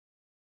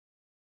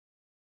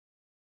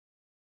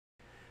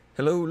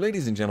Hello,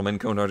 ladies and gentlemen,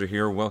 Cone Dodger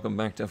here. Welcome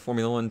back to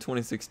Formula 1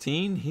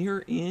 2016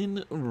 here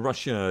in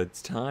Russia.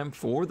 It's time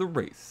for the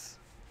race.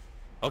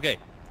 Okay,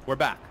 we're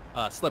back.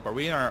 Slip, are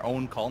we in our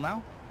own call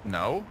now?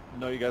 No,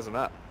 you guys are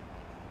not.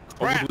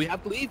 Oh, do we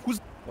have to leave?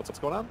 What's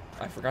going on?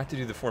 I forgot to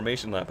do the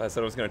formation lap. I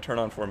said I was going to turn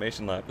on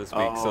formation lap this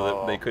week so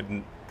that they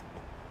couldn't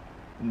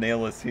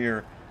nail us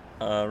here.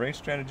 Race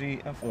strategy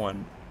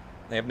F1.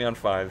 They have me on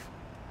 5.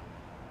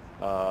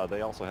 They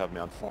also have me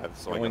on 5,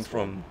 so Going I guess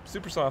from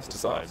super softs to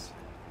softs.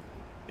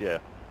 Yeah.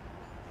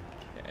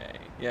 Okay.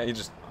 Yeah, you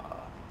just...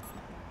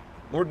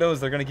 Lord knows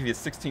they're going to give you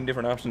 16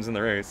 different options in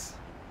the race.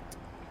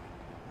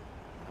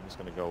 I'm just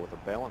going to go with a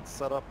balanced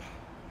setup.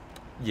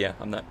 Yeah,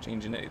 I'm not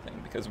changing anything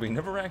because we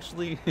never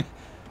actually...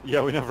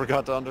 Yeah, we never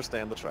got to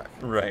understand the track.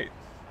 Right.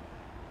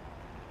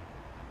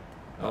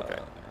 Okay.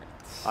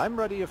 I'm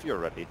ready if you're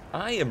ready.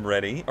 I am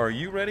ready. Are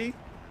you ready?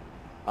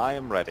 I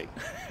am ready.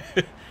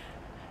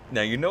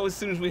 Now, you know as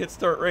soon as we hit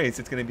start race,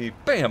 it's going to be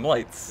BAM!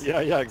 Lights!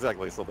 Yeah,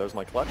 exactly. So there's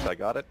my clutch. I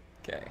got it.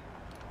 Okay.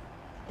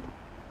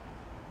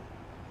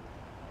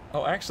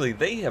 Oh, actually,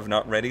 they have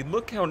not ready.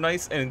 Look how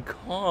nice and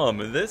calm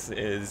this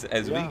is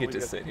as we get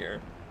to sit here.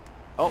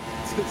 Oh,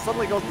 it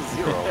suddenly goes to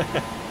 0.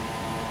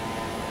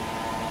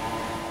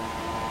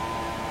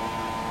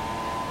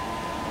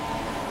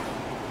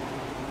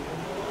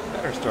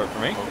 Better start for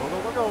me.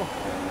 Go.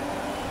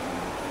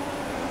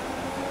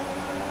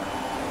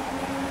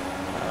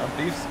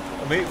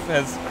 Beef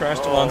has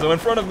crashed Alonso in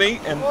front of me,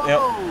 and Whoa!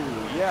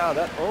 Yep, Yeah,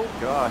 that. Oh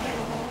gosh.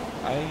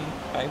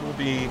 I will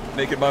be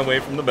making my way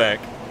from the back.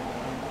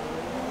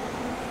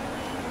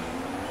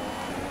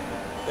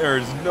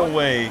 There's no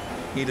way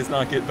he does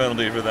not get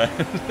penalty for that.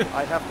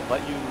 I have to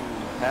let you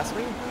pass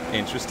me?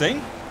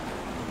 Interesting.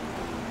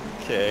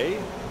 Okay,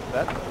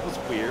 that was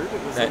weird.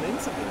 It was an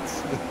incident.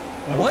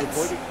 What? I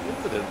was avoiding an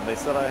incident, and they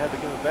said I had to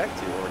give it back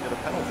to you or get a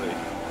penalty.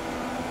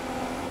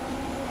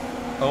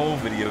 Oh,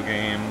 video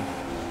game.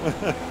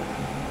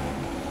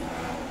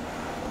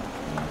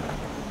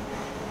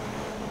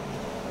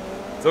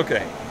 It's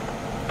okay.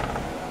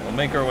 We'll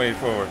make our way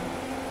forward.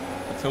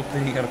 Let's hope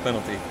that he got a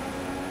penalty.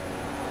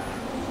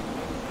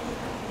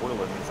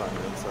 Borderlands is on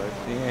your inside.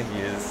 Yeah, he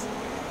is.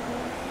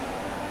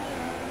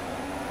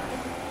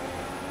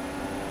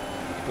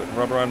 Putting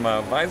rubber on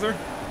my visor.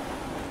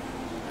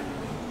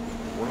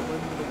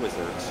 Borderland the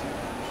Wizard.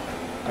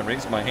 I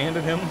raised my hand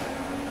at him.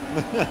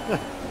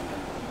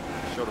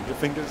 Showed him your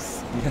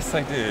fingers. Yes,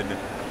 I did.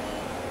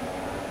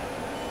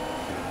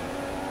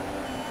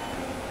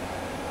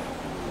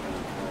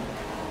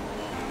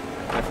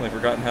 Definitely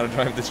forgotten how to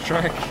drive this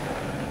track.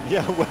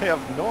 Yeah, well, I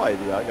have no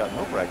idea. I got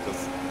no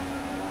practice.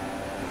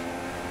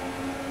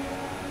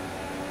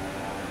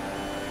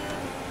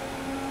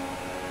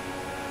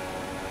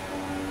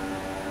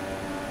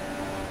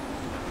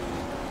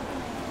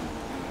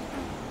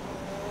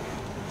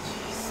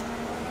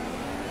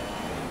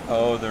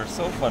 Oh, they're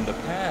so fun to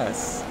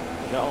pass.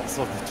 Yeah,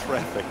 also the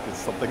traffic is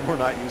something we're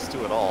not used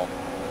to at all.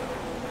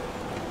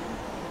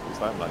 At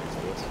least I'm not used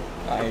to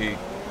it.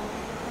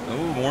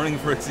 Oh, warning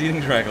for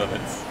exceeding track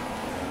limits.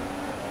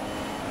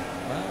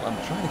 Well, I'm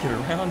trying to get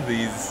around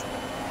these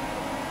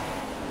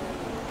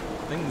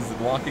things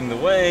blocking the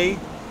way.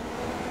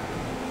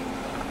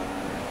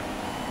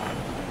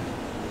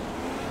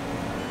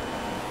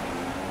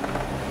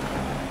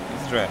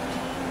 He's draft.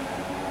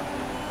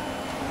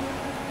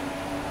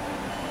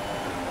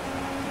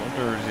 No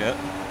dirge yet.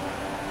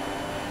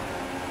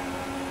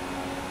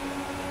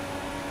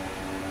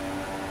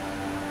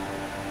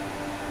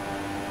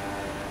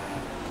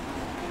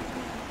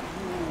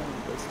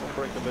 They still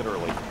break a bit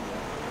early.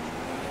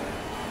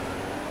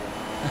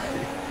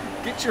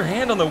 Get your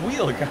hand on the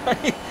wheel,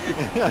 guy.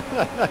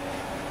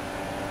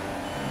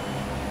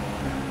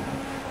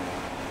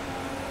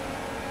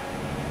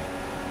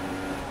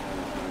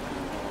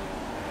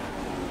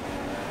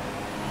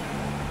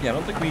 Yeah, I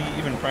don't think we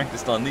even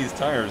practiced on these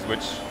tires,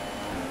 which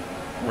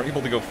were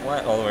able to go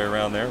flat all the way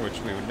around there,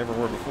 which we would never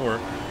were before.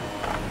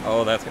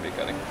 Oh, that's going to be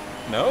cutting.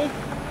 No?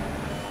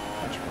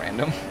 That's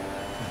random.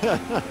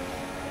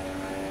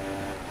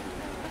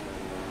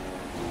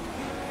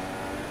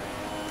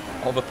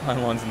 All the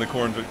pylons in the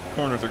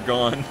corners are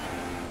gone.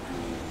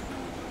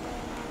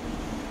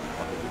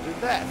 Why did you do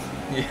that?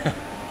 Yeah.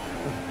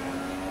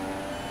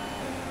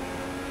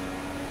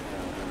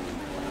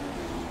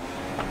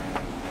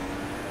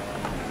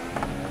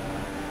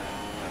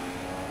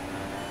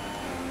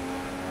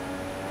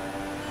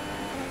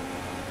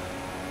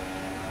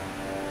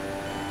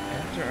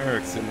 After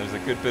Ericsson, there's a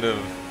good bit of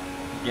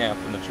gap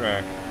in the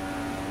track.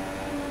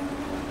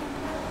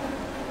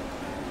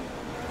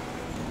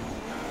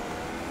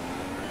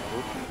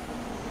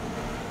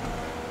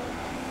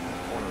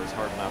 Corner is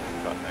hard not to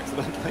cut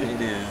accidentally.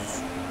 It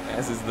is,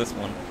 as is this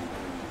one.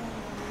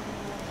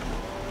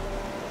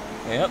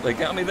 Yep, they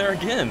got me there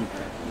again.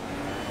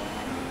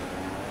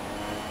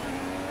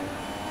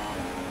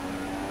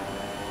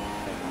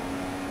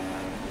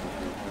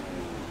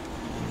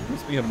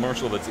 Must be a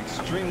marshal that's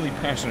extremely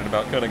passionate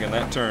about cutting in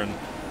that turn.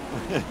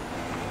 It's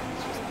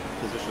just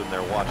position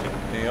there watching.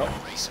 Yep.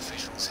 Race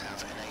officials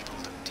have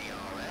enabled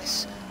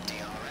DRS,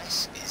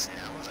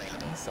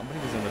 Somebody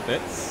was in the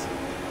pits.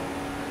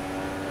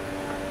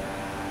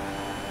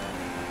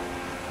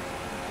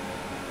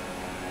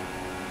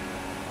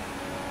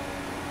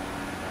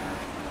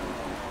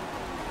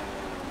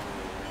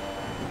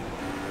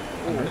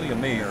 I'm really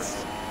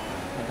amazed.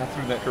 I got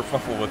through that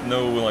kerfuffle with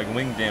no like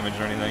wing damage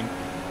or anything.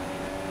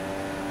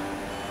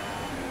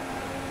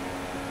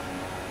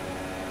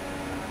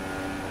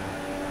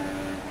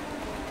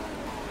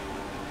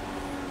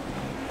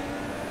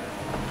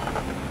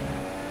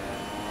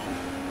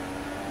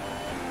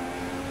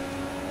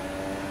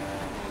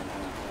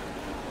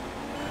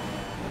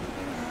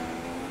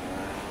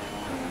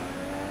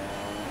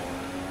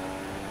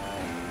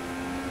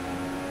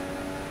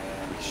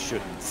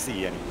 Shouldn't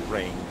see any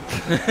rain.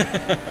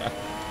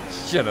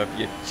 Shut up,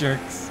 you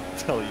jerks.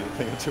 Tell you a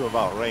thing or two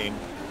about rain.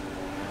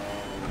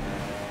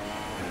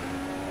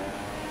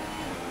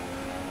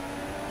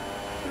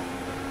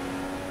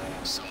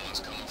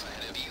 Someone's come off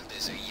ahead of you.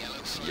 There's a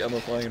yellow flag. Yellow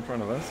flag in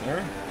front of us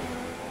there.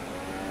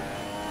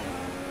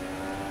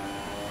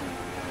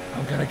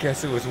 I'm gonna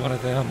guess it was one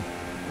of them.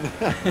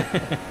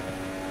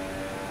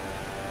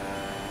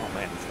 Oh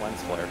man, it's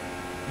lens flare.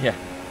 Yeah.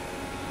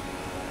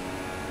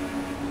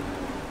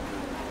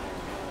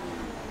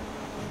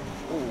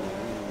 Ooh,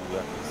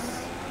 that was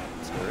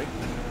scary.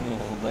 A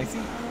little dicey.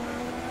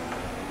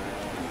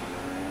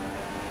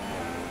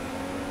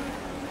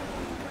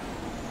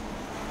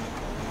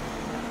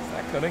 Is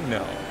that cutting? No.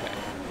 Okay.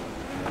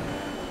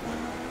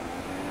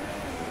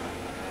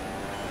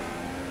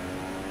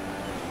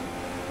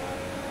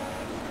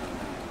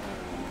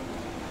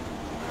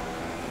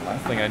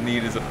 Last thing I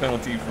need is a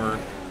penalty for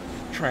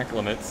track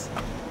limits.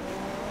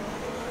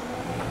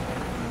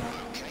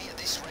 Okay, at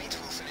this rate,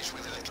 we'll finish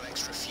with a little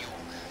extra fuel,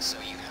 so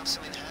you have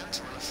some in hand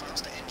to run a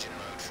faster engine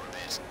mode for a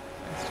bit.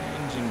 Faster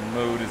engine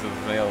mode is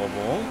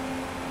available.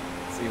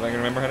 Let's see if I can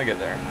remember how to get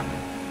there.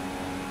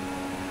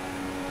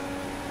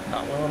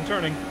 Not while I'm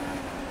turning.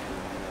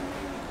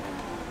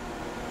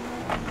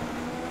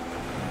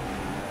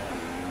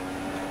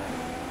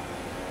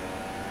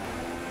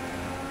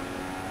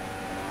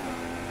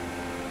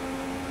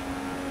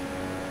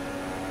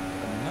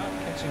 I'm not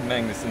catching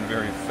Magnussen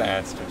very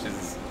fast, which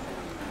is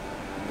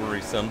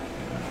worrisome.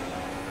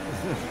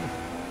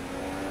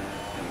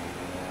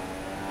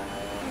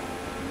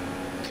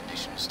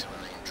 Conditions to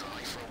remain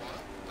dry for a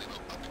while. We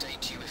will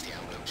update you if the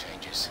outlook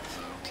changes.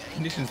 Okay.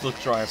 Conditions look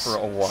dry for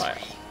a while.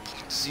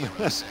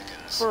 3.0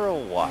 seconds. For a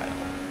while.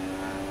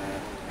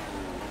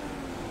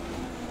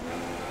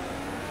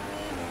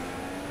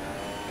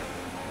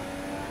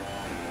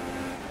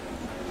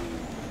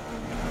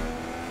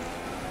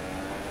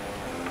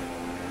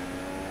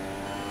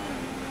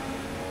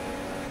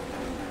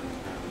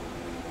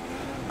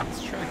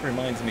 This track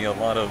reminds me a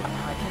lot of,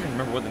 I can't even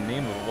remember what the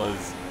name of it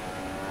was,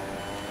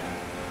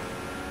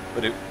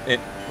 but it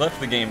left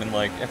the game in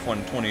like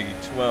F1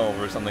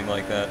 2012 or something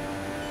like that.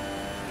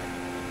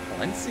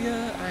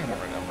 Valencia? I don't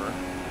remember.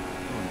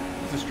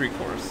 It's a street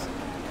course.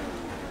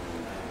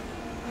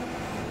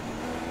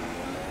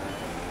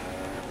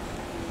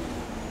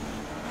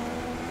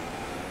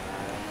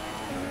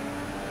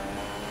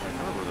 I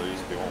remember there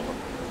used to be one with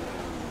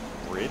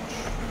a bridge.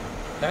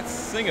 That's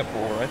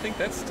Singapore. I think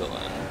that's still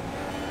in.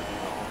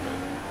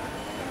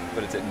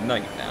 But it's at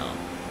night now.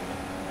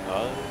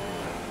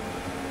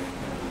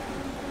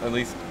 At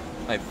least,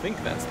 I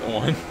think that's the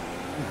one.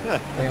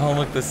 They all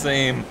look the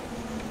same. I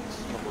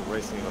remember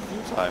racing it a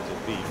few times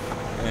with Beef.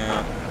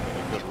 Yeah.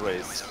 A good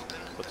race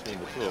between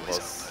the two of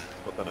us,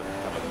 but then it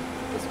kind of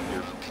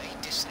disappeared. Okay,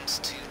 distance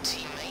to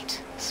teammate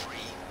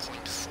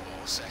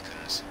 3.4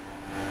 seconds.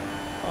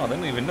 Oh, they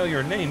don't even know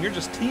your name. You're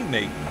just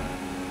teammate.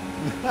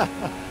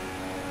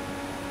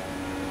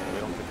 We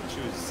don't get to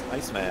choose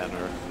Iceman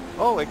or...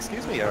 Oh,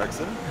 excuse me,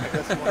 Erickson. I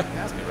guess you wanted to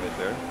ask me right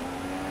there.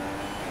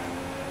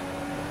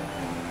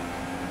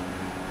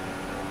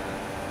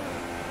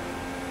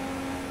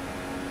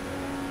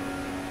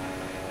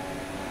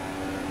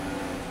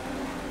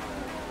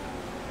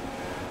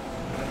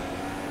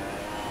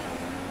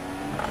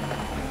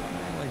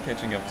 I'm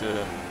catching up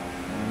to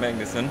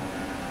Magnussen.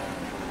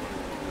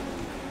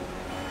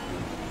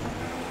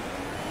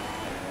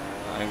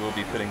 I will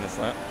be pitting this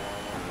lap.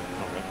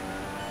 Okay.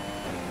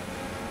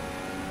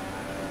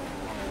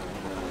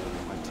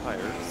 My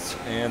tires.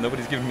 And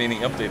nobody's giving me any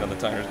update on the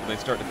tires, but they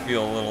start to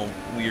feel a little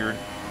weird.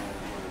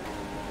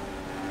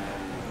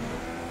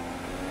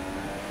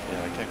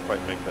 Yeah, I can't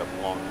quite make that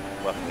long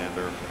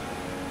left-hander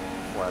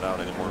flat out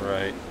anymore.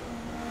 Right.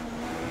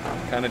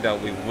 Kind of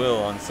doubt we will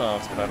on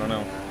softs, but I don't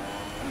know.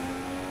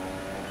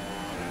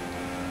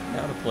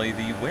 Now to play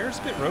the Where's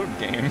Pit Road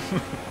game.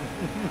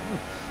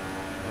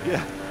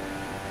 Yeah.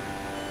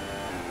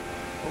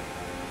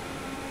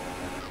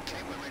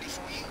 Okay, we're ready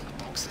for you.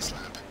 Box this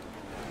lap.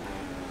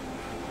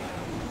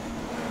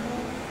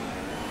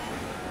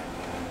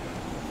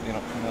 You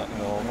know, not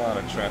in a lot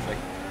of traffic.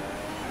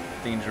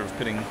 Danger of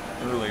pitting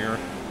earlier.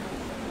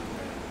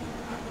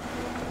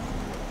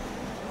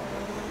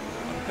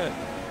 Okay.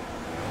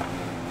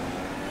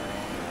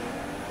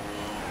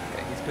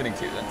 Okay, he's pitting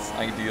too. That's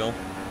ideal.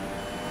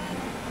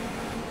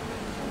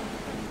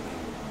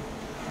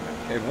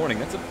 Okay, warning,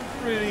 that's a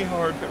pretty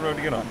hard pit road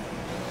to get on.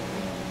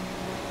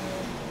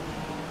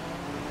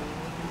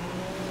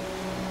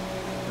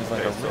 There's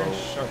like Okay, a real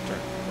so- sharp turn.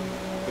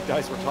 The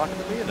guys were talking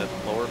to me and it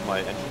lowered my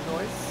engine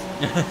noise.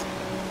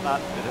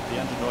 The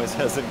engine noise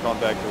hasn't gone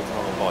back to its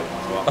normal volume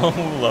as well.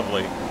 Oh,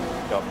 lovely.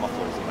 Got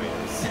mufflers in my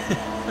ears.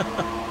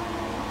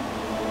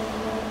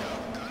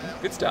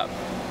 Good stop.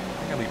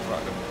 I gotta leave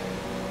Froggo.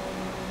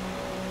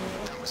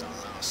 That was our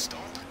last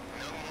stop.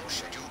 No more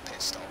scheduled pit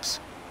stops.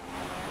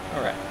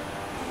 Alright.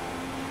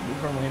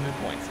 Move our landed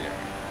points here.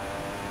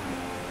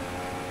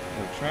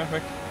 No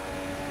traffic.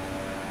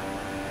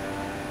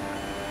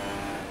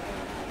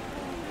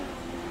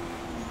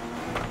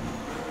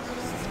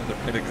 This other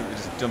pit exit that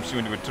just dumps you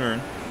into a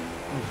turn.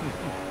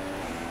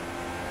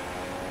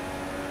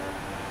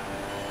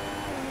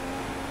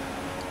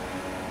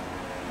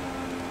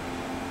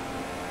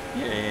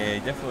 Yeah,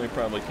 definitely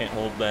probably can't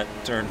hold that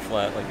turn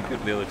flat like it could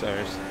with the other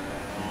tires.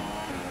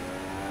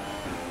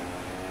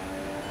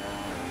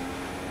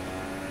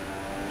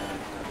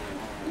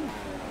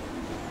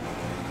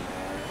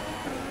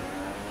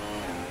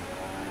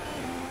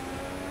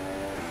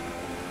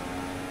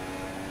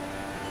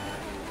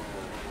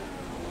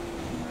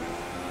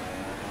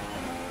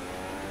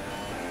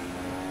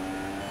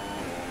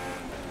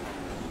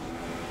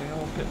 They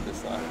all pit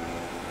this lap.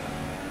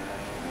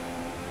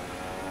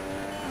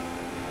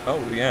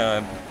 Oh yeah,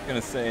 I'm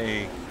gonna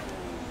say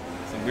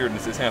some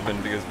weirdness has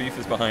happened because Beef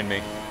is behind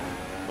me.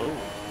 Oh,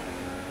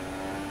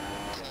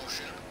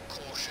 Caution,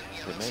 caution,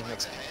 they yellow may have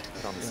flags ahead.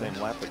 been on the same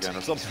lap again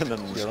or something.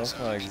 And Yellow So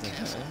flags be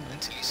careful ahead.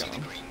 until you see Come the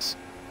on. greens.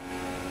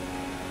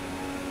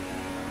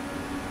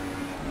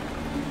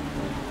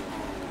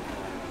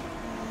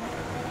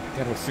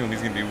 Gotta assume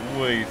he's gonna be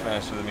way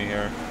faster than me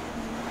here.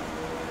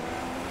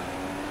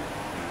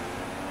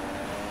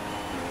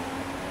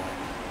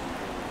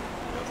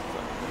 Yes,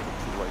 exactly.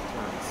 Two right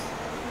turns.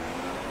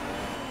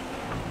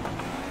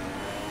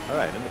 All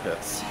right, in the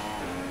pits.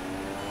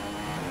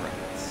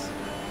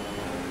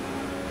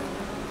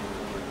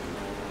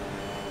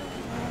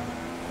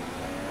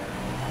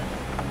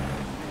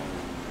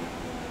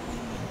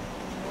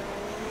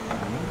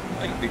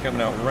 I could be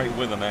coming out right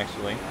with him,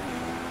 actually.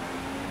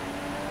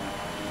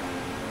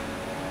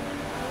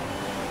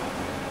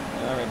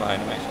 Right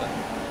behind him, actually.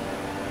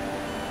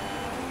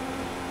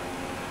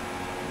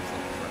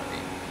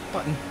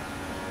 Button.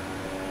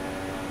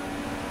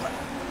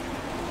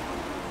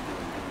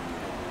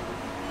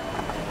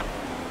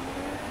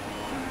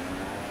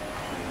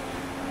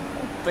 I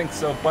don't think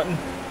so, Button.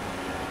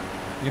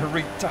 You're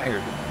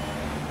retired.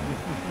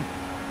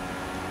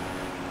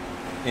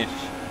 Ish.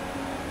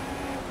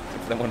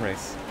 Except for that one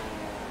race.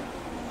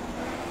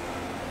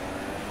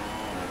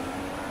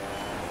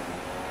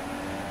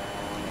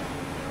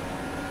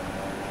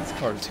 These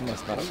cars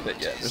must not have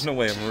fit yet. There's no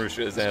way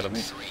Marusha is ahead of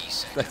me.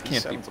 That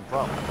He's can't be. having some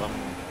problems.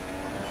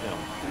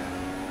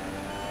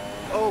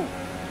 Oh!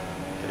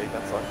 Okay,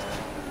 that sucked.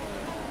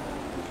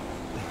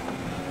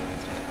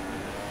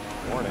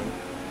 Warning.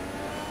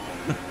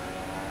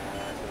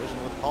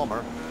 Collision with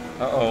Palmer.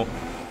 Uh-oh.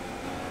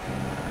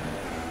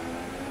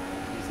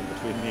 He's in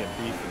between me and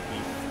Beef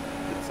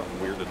did something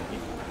weird, and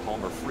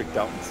Palmer freaked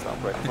out and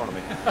stopped right in front of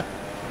me.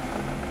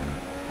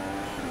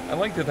 I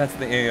like that that's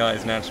the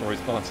AI's natural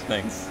response to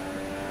things.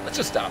 Let's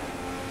just stop.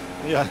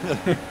 Yeah.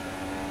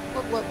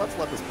 Let's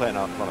let this plan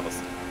out in front of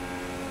us.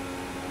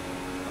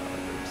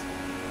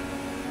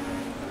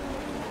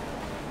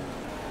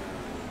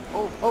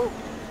 Oh!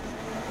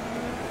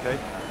 Okay.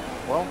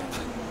 Well,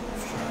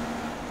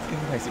 It's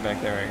getting dicey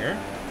back there, I hear.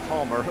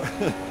 Palmer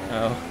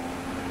Oh.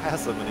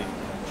 has him and he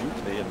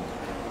juked me and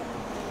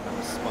I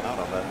was spun out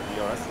on that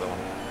DRS zone.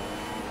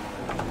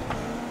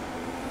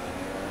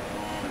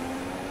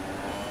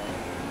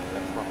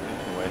 That front me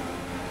anyway.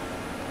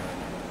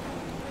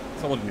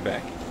 It's holding you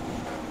back.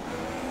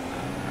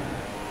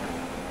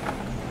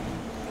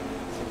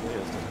 Simply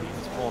is just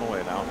Beef is pulling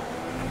away now.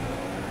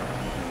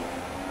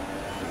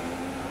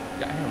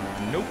 Yeah, I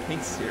have no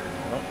pace here.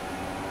 Well,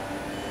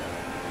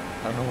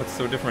 I don't know what's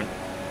so different.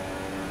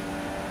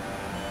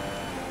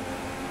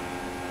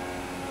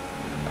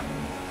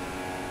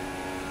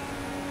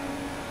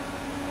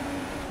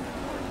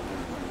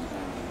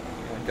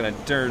 You're not gonna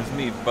DRS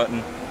me,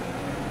 Button.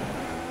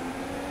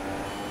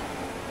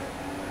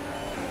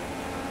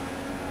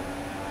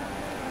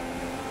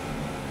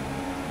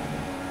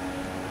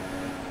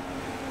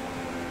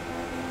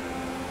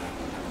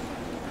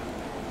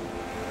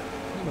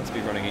 You must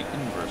be running an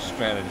inverse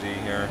strategy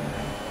here.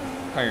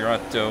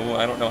 Hayarato,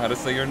 I don't know how to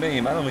say your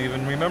name. I don't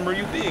even remember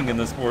you being in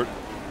the sport.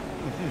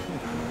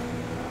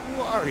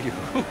 Who are you?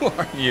 Who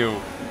are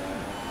you?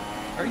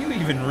 Are you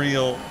even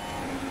real?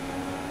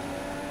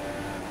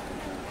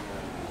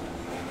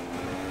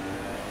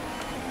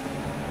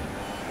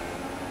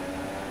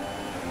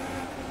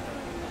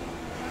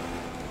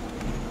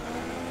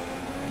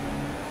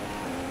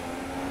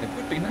 It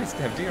would be nice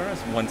to have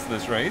DRS once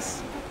this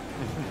race.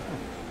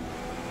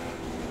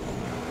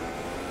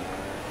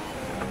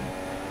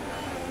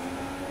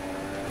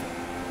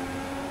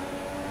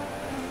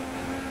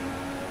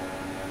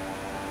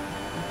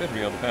 Should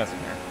be able to pass him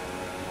here.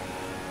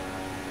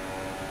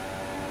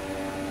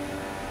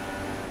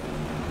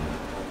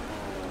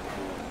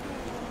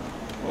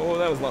 Oh,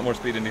 that was a lot more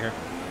speed into here.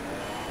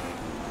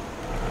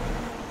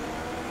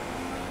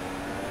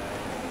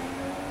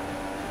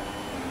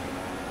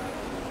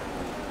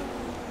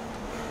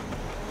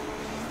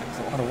 That was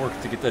a lot of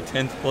work to get that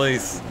 10th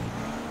place.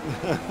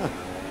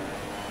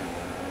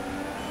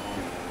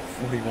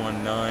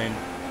 41.9.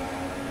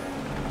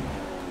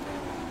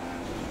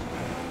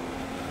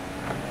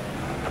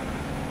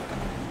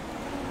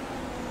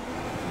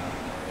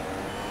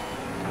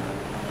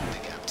 The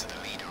gap to the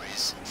leader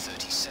is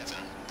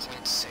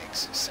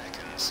 37.6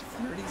 seconds.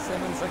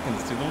 37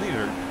 seconds to the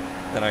leader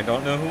that I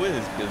don't know who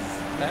is, because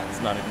that's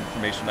not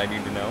information I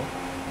need to know.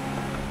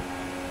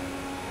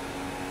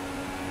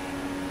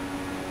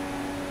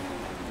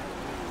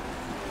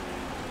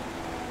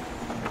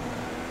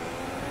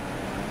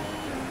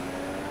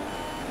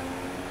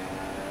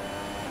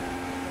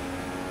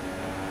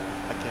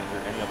 I can't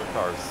hear any other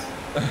cars.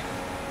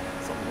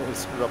 Something really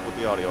screwed up with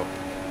the audio.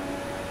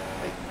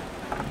 Hey.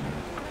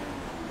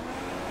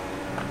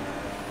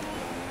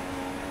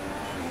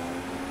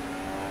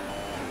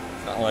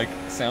 It's not like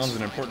sound's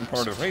an important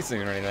part of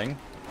racing or anything.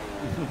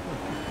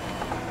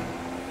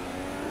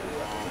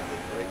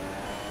 Great.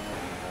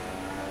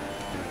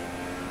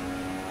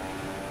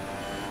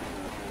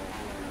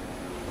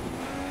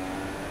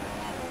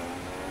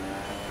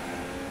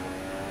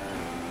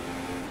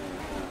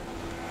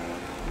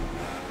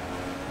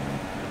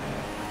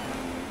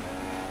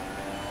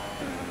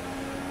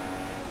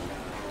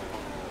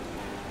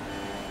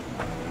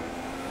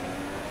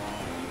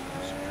 I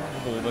should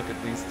probably look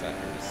at these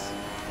tires.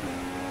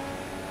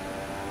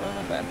 Well,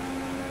 not bad.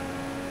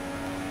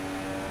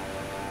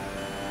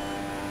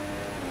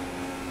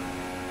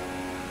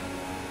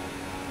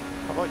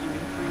 How about you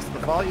increase the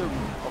volume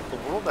of the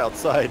world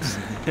outside?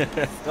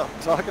 Stop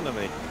talking to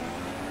me.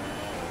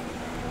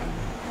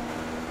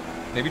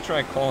 Maybe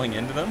try calling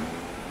into them?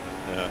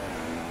 Yeah.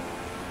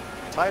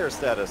 Tire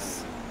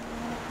status.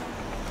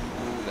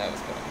 Ooh, that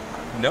was good.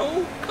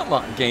 No? Come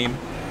on, game.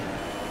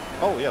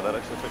 Oh yeah, that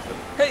actually fixed it.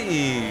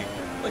 Hey!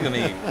 Look at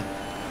me.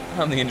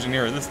 I'm the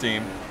engineer of this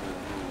team.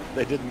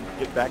 They didn't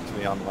get back to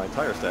me on my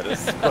tire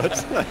status,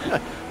 but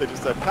they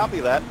just said, copy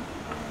that.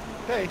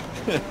 Okay,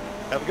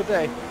 have a good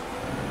day.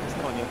 Just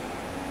knowing you.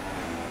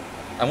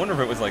 I wonder if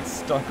it was like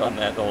stuck on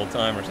that the whole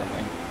time or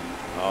something.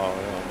 Oh,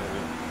 yeah,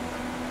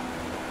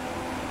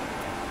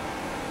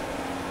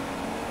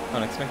 maybe.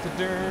 Unexpected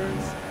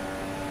turns.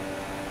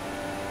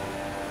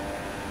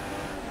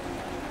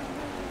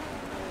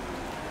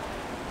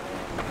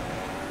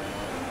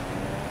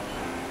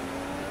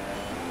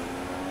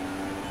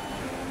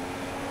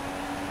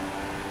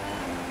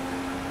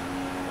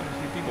 Quite a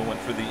few people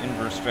went for the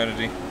inverse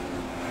strategy.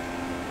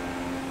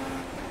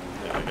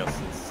 Yeah, I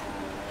guess it's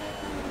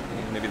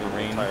Maybe the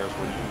rain. tires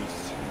were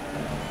used in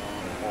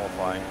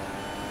qualifying.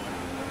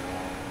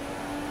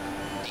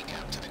 The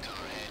gap to the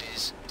car ahead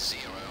is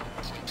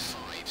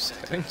 0.5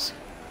 seconds.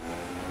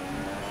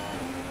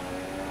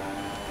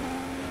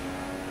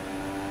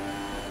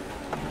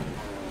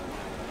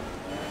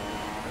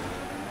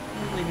 I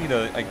really need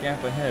a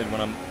gap ahead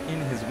when I'm in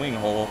his wing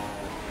hole.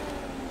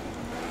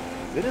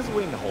 It is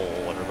wing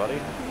hole, everybody.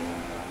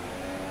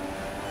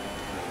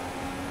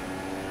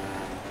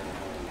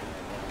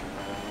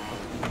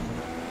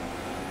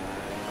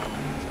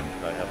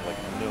 I have like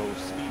no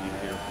speed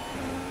here.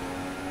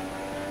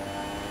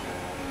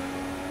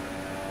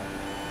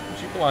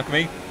 Would you block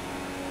me?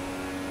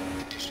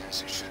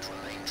 Conditions should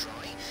remain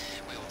dry.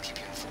 We will keep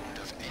you informed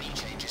of any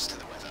changes to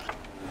the weather.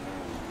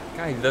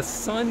 Guy, the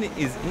sun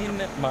is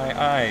in my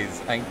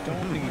eyes. I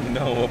don't even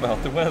know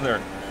about the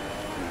weather.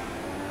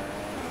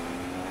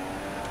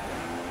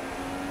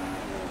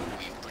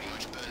 We've pretty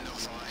much burned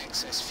off our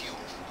excess fuel.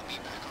 We'll be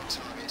back on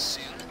target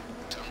soon.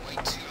 Don't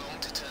wait too long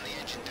to turn the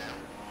engine down.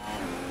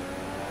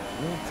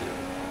 Will do.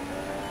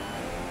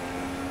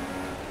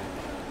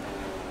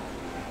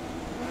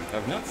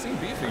 I've not seen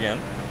Beef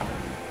again.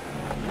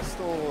 He's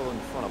still in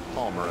front of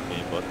Palmer and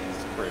me, but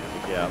he's created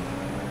a gap. He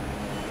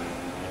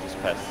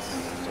just passed,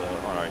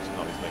 oh no, he's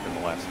making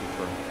the last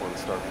U-turn before the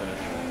start finish.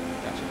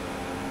 Gotcha.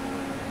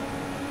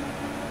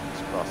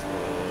 He's across the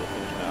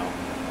finish now.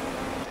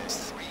 There's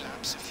 3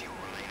 laps of fuel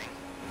remaining.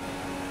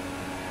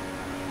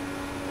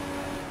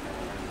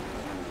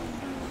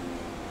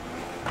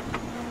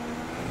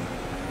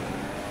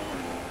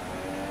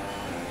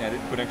 Yeah, I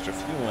did put extra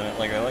fuel in it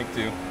like I like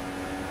to.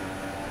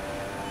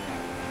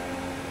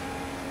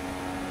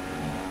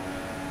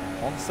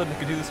 All of a sudden I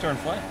could do the turn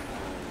flat.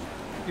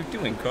 What are you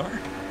doing, car?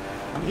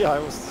 Yeah, I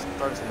was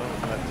starting to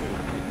notice that too.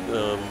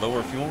 The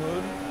lower fuel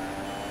load?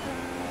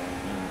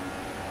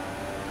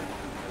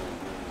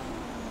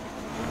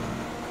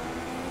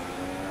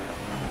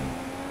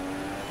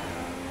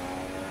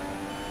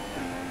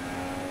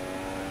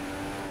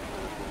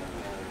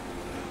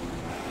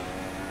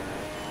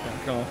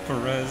 Back off,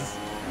 Perez.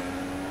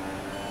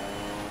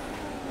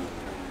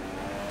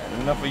 Had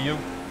enough of you.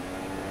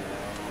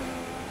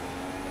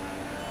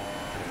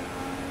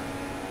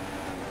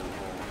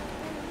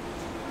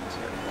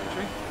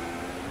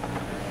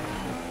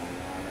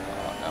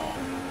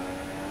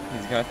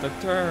 got the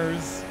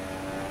tires.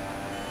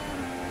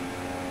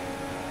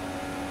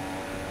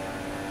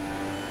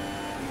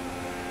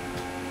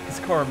 This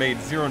car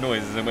made zero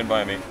noise as it went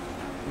by me.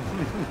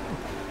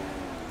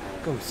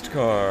 Ghost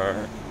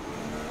car.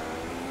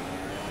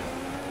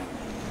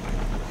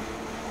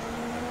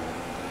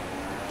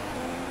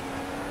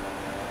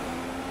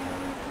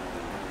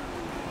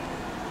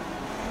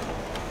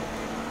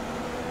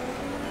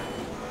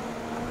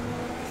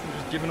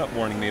 Giving up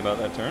warning me about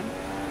that turn.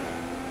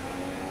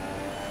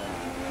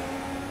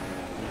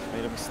 He's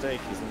made a mistake.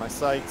 He's in my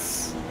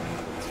sights.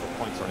 It's for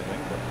points or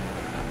anything, but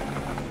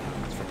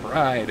It's for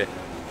pride.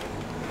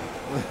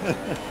 The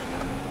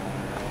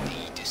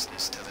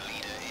distance to the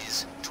leader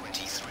is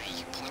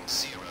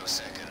 23.0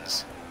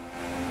 seconds.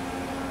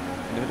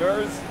 Into the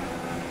doors.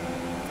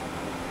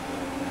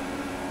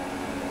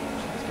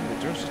 Just give me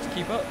the doors just to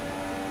keep up.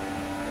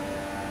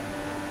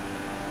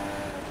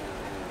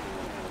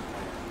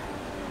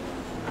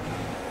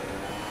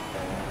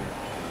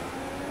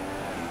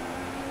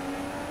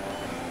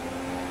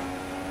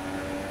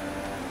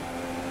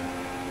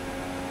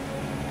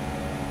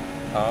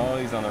 Oh,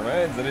 he's on the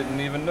reds. I didn't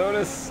even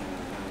notice.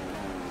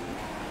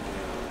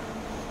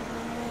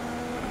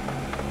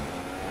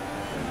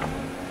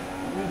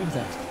 Ooh,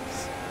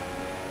 disasters.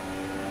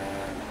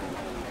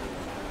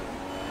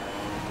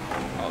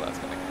 Oh, that's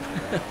gonna.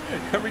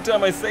 Every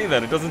time I say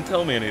that, it doesn't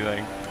tell me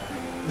anything.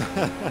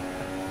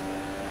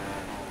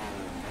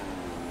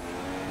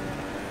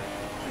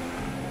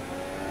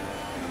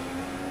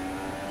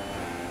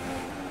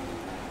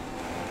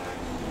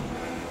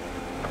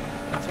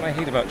 That's what I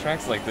hate about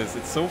tracks like this.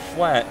 It's so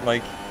flat,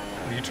 like,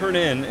 if you turn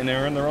in and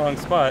they're in the wrong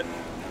spot,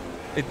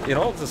 it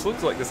all just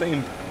looks like the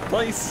same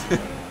place.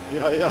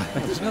 yeah, yeah.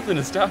 Like, there's nothing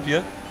to stop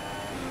you.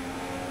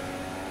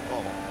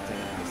 Oh, dang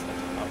it, this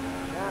thing's up.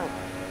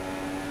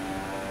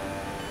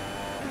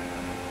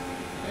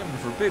 Heaven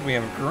forbid we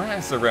have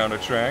grass around a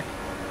track.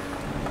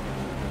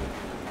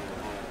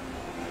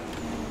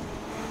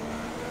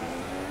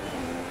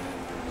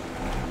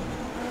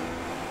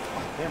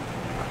 Oh, damn.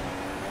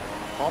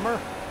 Palmer?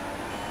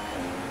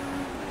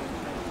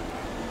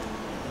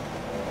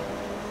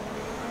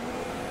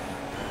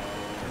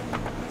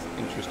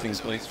 Interesting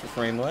place for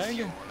frame lag.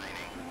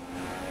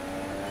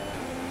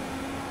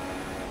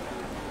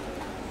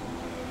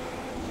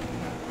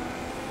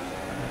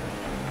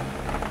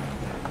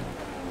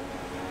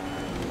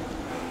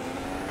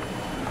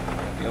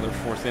 The other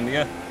Force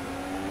India.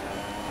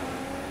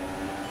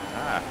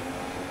 Ah.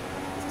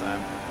 This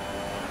time.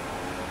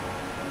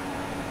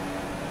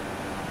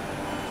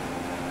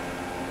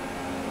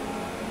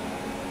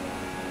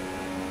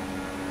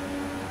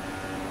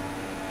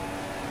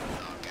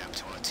 Our gap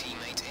to our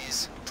teammate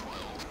is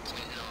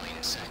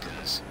 12.9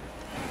 seconds.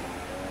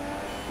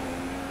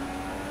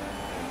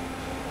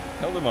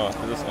 Held him off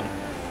for this one.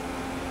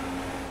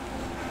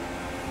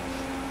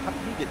 How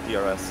did he get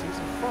DRS? He was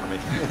in front of me.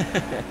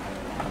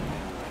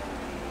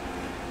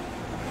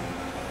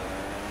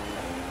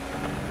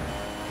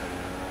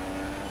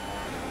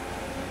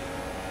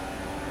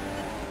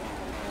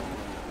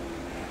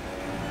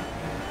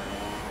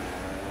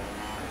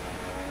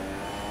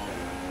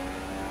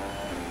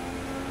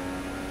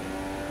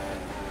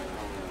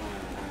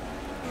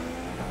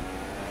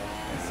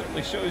 It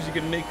certainly shows you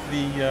can make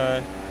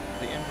the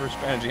Emperor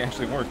strategy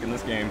actually work in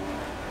this game.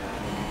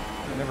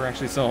 I never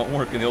actually saw it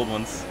work in the old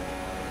ones.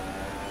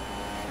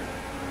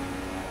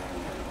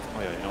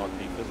 Oh yeah, you know what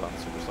beef is on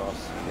super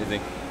sauce? Is he?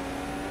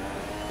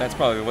 That's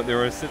probably what they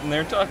were sitting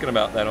there talking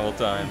about that whole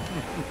time.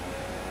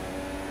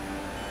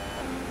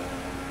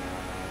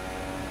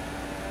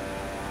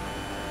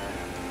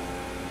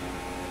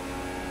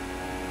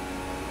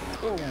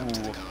 Our gap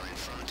to the Ooh. car in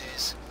front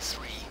is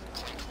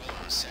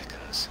 3.1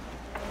 seconds.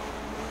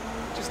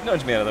 Just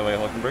nudge me out of the way,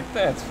 Hulkenberg.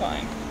 That's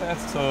fine.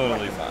 That's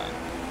totally fine.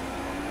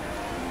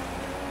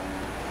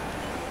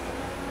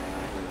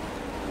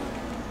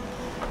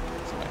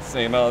 So I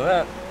say about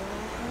that.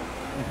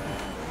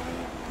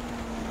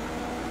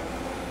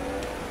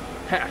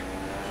 Ha!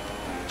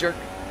 Jerk.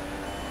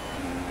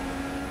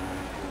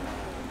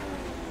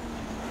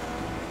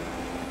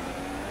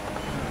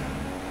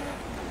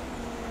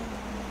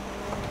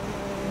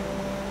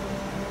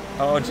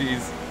 Oh,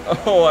 jeez.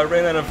 Oh, I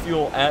ran out of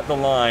fuel at the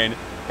line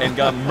and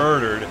got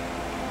murdered.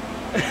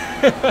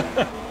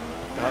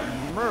 Got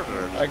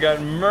murdered. I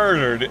got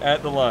murdered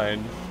at the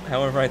line.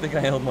 However, I think I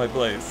held my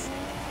place.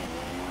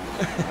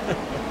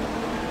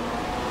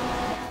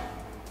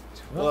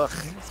 Ugh.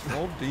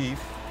 Rolled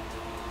beef.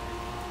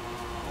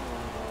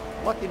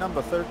 Lucky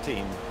number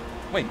 13.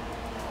 Wait,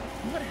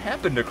 what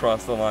happened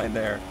across the line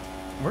there?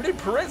 Where did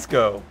Perez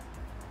go?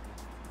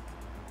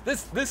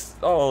 This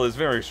all is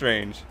very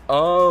strange.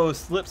 Oh,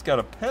 Slip's got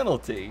a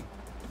penalty.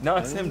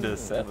 Knocks him to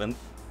 7th.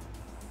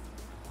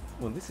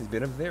 Well, this has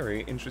been a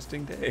very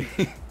interesting day.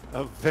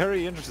 A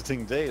very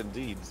interesting day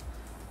indeed.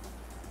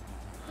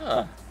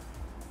 Huh.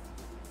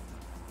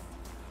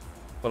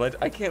 Well,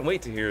 I can't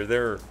wait to hear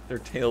their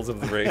tales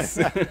of the race.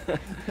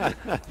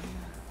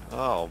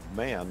 Oh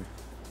man.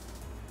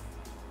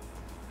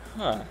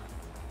 Huh.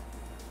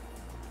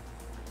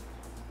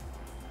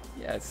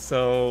 Yeah,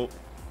 so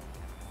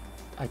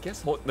I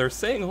guess they're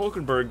saying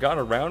Hulkenberg got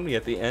around me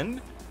at the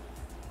end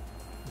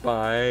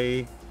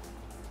by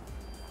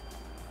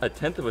a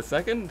tenth of a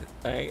second.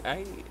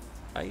 I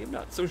am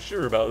not so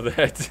sure about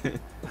that.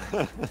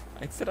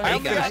 I said I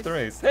finished the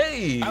race.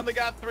 Hey! I only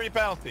got 3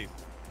 penalties.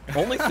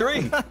 Only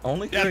 3.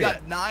 Only 3. Yeah, I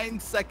got 9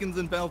 seconds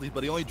in penalties,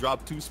 but he only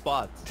dropped 2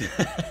 spots.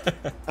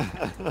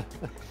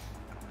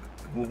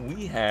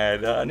 We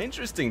had an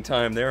interesting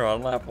time there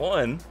on lap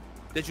 1.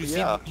 Did you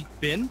see me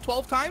spin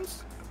 12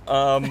 times?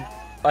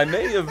 I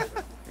may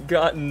have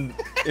gotten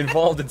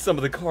involved in some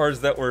of the cars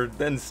that were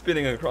then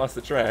spinning across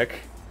the track.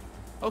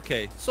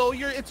 Okay, so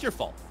it's your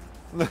fault.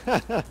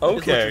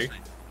 Okay.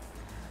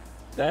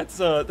 That's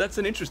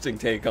an interesting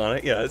take on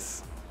it,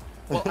 yes.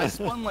 Well, I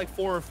spun like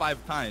 4 or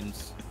 5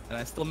 times, and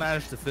I still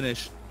managed to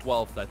finish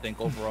 12th, I think,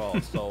 overall.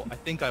 So I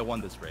think I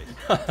won this race.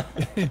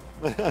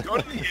 Go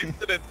to the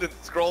incidents and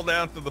scroll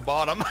down to the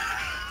bottom.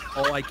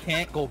 Oh, I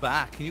can't go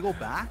back. Can you go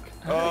back?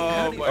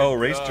 Oh,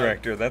 race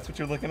director, that's what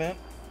you're looking at?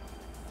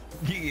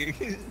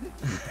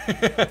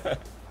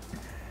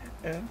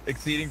 Yeah.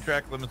 Exceeding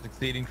track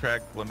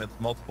limits,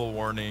 multiple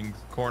warnings,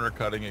 corner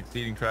cutting,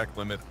 exceeding track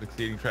limits,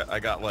 exceeding track. I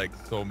got like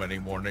so many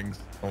warnings.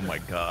 Oh my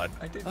god.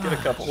 I did get a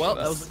couple. Well, of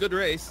that was a good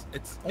race.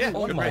 It's only Yeah,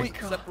 one good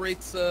point race.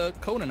 separates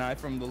Cone and I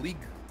from the lead,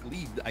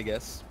 I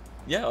guess.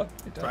 Yeah,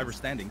 it does. Driver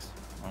standings.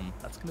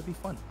 That's gonna be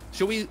fun.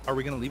 Are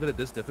we gonna leave it at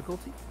this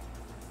difficulty?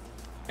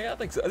 Yeah, I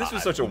think so. This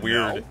was such a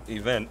weird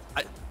event.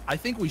 I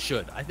think we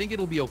should. I think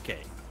it'll be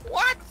okay.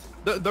 What?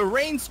 The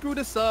rain screwed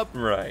us up.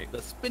 Right.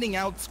 The spinning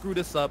out screwed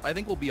us up. I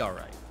think we'll be all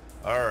right.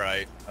 All right.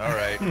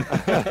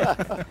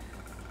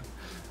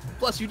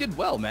 Plus, you did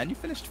well, man. You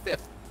finished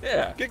 5th.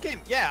 Yeah. Good game.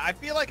 Yeah, I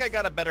feel like I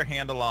got a better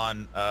handle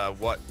on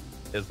what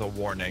is a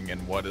warning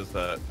and what is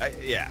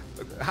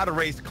how to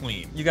race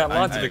clean. You got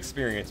lots of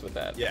experience with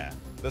that. Yeah,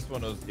 this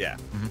one was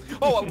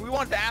Oh, we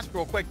wanted to ask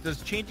real quick: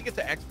 does changing it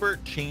to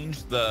expert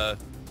change the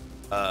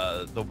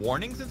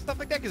warnings and stuff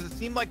like that? Because it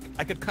seemed like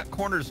I could cut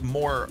corners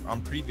more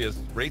on previous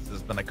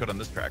races than I could on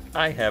this track.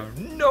 I have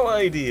no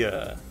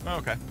idea. Oh,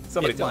 okay.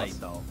 Somebody It tell might, us.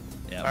 though.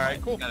 Yeah. All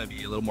right, cool. You gotta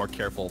be a little more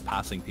careful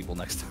passing people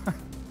next time.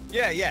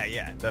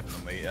 Yeah,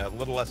 definitely. A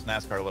little less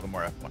NASCAR, a little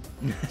more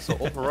F1. So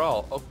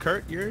overall,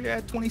 Kurt, you're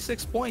at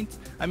 26 points.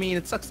 I mean,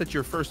 it sucks that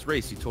your first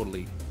race you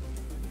totally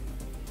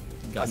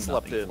got I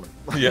slept nothing in.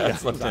 for. Yeah, I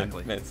slept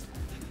exactly. in. It's-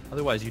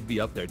 Otherwise, you'd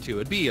be up there too.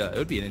 It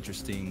would be an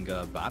interesting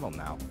battle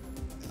now.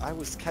 I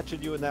was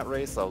catching you in that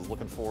race. I was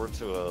looking forward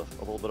to a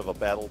little bit of a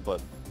battle,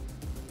 but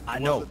I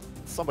know.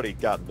 somebody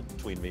got in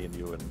between me and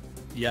you, and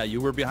Yeah, you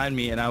were behind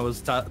me, and I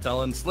was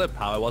telling Slip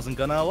how I wasn't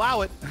gonna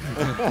allow it.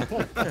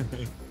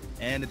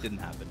 And it didn't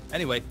happen.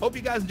 Anyway, hope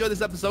you guys enjoyed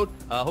this episode.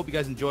 Hope you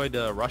guys enjoyed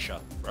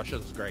Russia. Russia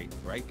was great,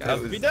 right,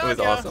 guys? It was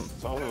awesome.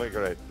 totally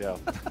great. Yeah.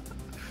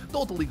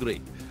 Totally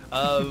great.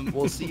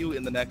 We'll see you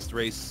in the next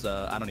race.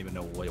 I don't even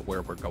know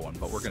where we're going,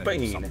 but we're going to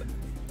do Spain. something.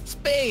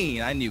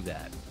 Spain! I knew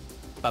that.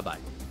 Bye-bye.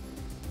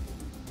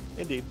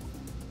 Indeed.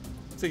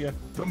 See ya.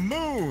 The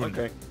moon!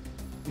 Okay.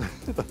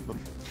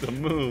 The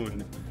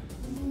moon.